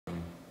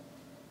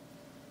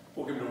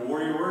Welcome to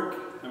Warrior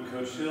Work. I'm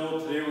Coach Hill.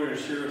 Today we're going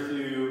to share with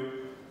you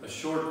a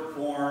short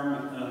form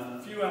and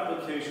a few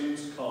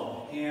applications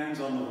called hands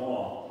on the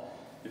wall.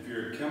 If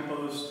you're a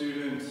Kenpo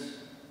student,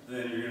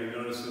 then you're going to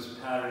notice this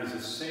pattern is the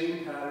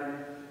same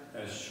pattern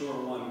as short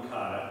one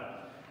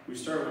Kata. We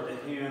start with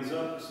the hands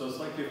up, so it's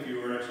like if you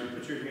were actually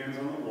put your hands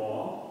on the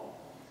wall.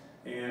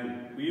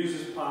 And we use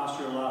this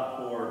posture a lot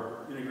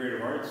for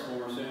integrative arts when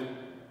we're saying,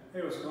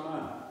 hey, what's going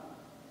on?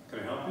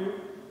 Can I help you?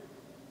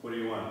 What do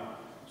you want?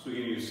 So we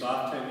can use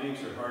soft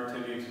techniques or hard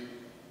techniques.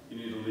 You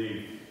need to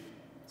leave.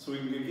 So we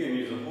can, again,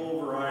 use a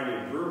whole variety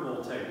of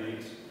verbal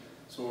techniques.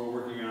 So we're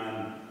working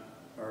on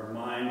our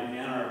mind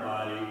and our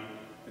body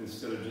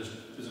instead of just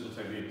physical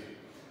techniques.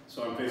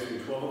 So I'm facing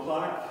 12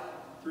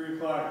 o'clock, 3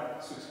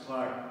 o'clock, 6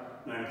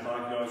 o'clock, 9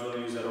 o'clock. You always want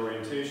to use that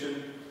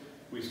orientation.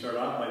 We start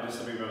off by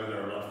just stepping back with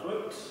our left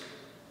foot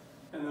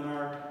and then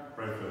our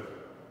right foot.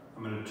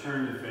 I'm going to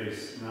turn to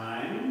face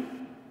 9.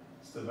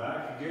 Step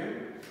back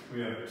again.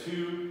 We have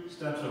 2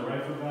 steps of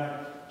right foot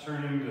back,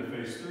 turning to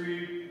face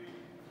 3,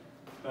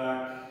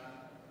 back,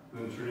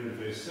 and then turning to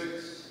face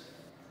 6,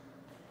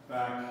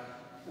 back,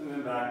 and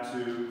then back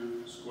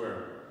to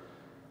square.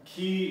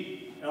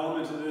 Key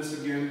element to this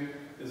again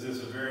is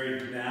this a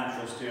very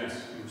natural stance.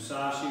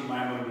 Musashi,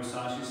 Maimoto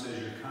Musashi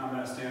says your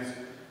combat stance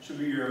should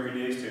be your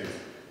everyday stance.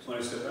 So when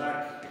I step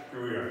back,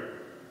 here we are.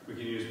 We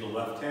can use the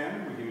left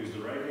hand, we can use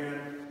the right hand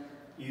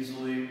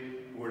easily.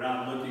 We're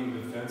not looking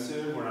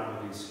defensive, we're not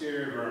looking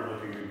scared, we're not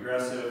looking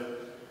aggressive.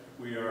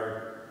 We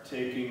are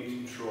taking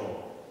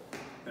control.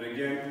 And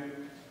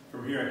again,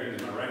 from here I can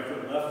use my right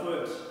foot, left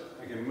foot.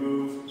 I can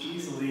move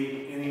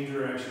easily any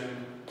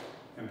direction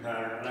and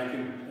pattern. And I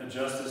can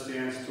adjust the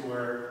stance to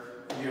where,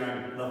 again,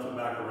 I'm left foot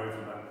back or right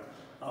foot back.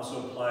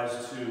 Also applies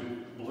to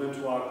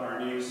Blind Walk,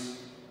 Arnis,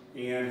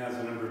 and has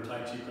a number of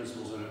Tai Chi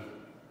principles in it.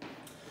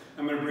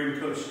 I'm going to bring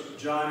Coach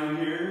John in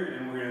here,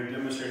 and we're going to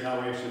demonstrate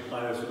how we actually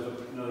apply this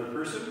with another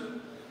person.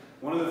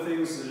 One of the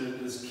things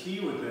that is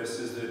key with this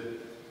is that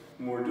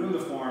when we're doing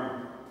the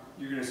form,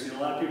 you're going to see a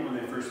lot of people when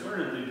they first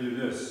learn it, they do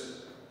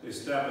this. They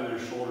step and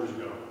their shoulders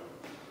go.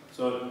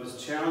 So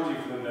it's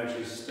challenging for them to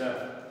actually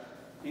step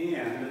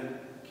and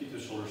keep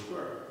their shoulders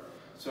square.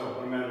 So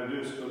what I'm going to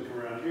do is come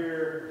around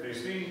here,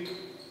 face me,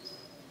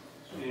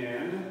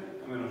 and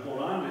I'm going to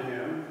hold on to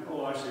him.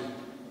 Oh, actually,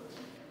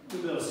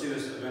 you'll be able to see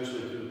this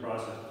eventually through the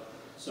process.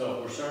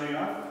 So we're starting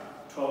off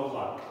 12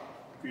 o'clock,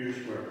 feet are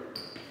square.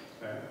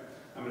 Okay.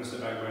 I'm going to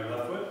step back with my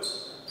left foot,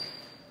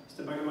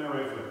 step back with my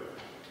right foot.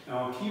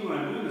 Now, key when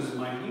I'm doing this is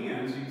my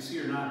hands, you can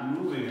see, are not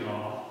moving at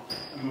all.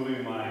 I'm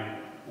moving my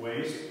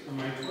waist and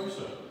my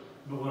torso.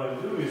 But what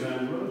I'm doing is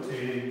I'm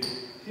rotating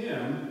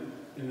him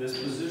in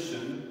this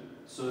position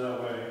so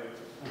that way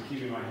I'm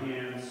keeping my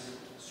hands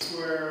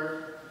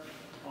square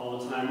all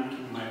the time,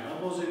 keeping my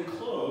elbows in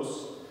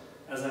close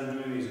as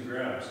I'm doing these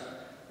grabs.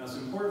 Now, it's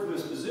important for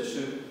this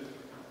position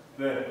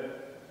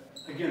that,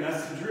 again,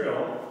 that's the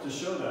drill to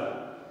show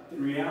that.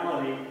 In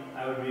reality,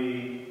 I would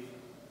be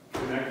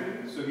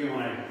connecting. So again,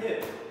 when I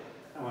hit,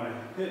 I want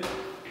to hit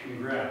and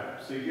grab.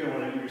 So again,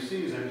 what you're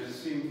seeing is I'm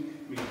just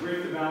seeing me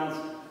break the balance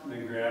and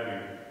then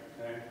grabbing.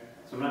 Okay?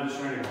 So I'm not just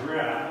trying to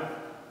grab,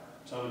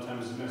 which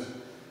oftentimes is missed.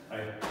 I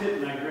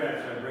hit and I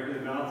grab, so I break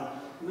the balance.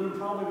 And then I'm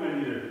probably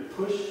going to either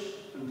push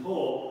and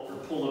pull or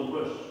pull and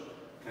push.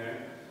 Okay?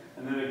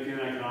 And then again,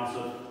 I can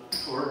also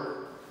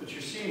torque. But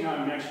you're seeing how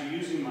I'm actually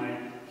using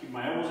keep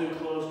my elbows in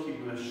close,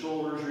 keeping the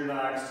shoulders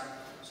relaxed.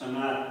 So I'm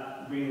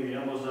not bringing the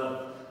elbows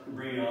up and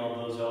bringing all of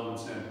those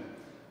elements in.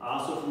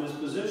 Also from this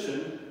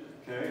position,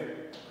 okay,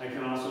 I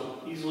can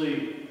also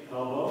easily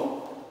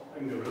elbow. I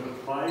can go to the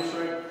body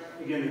strike.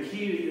 Again, the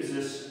key is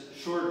this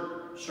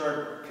short,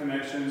 sharp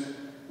connections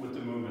with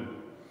the movement.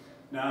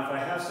 Now, if I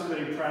have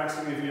somebody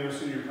practicing, if you have a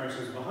student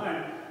practicing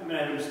behind, I'm going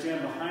to have him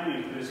stand behind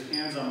me and put his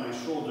hands on my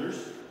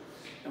shoulders.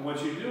 And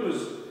what you do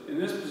is, in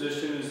this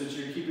position, is that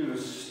you're keeping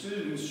the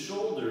student's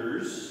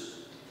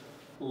shoulders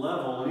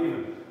level and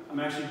even. I'm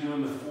actually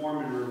doing the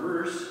form in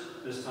reverse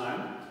this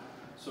time.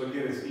 So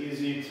again, it's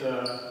easy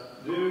to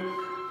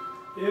do.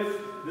 If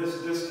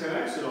this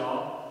disconnects at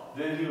all,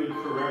 then he would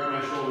correct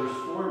my shoulders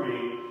for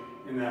me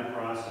in that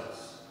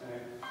process.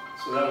 Okay?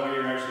 So that way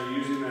you're actually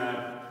using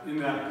that in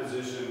that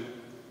position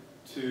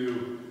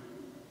to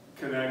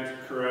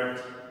connect,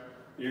 correct.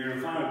 You're going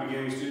to find that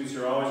beginning students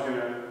are always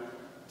going to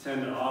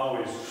tend to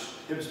always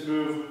hips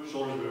move,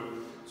 shoulders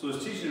move. So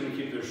it's teaching them to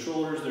keep their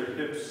shoulders, their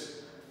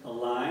hips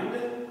aligned.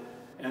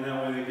 And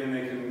that way, again,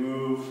 they can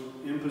move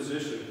in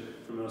position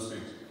from those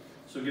things.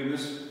 So again,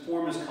 this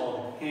form is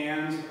called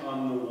hands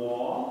on the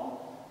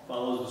wall.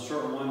 Follows the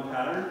short one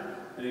pattern.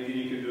 And again,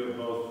 you can do it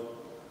both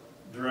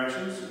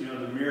directions. You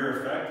know, the mirror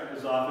effect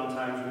is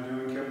oftentimes we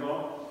do in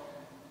Kenpo.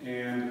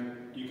 And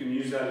you can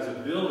use that as a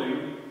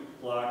building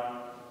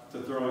block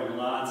to throw in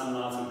lots and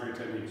lots of great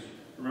techniques.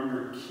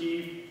 Remember,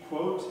 key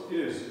quote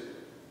is,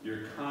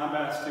 your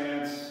combat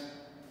stance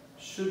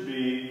should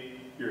be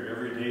your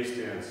everyday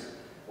stance.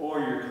 Or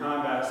your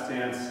combat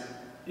stance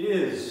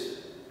is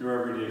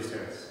your everyday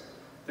stance.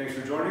 Thanks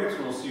for joining us.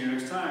 We'll see you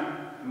next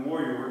time in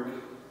Warrior Work.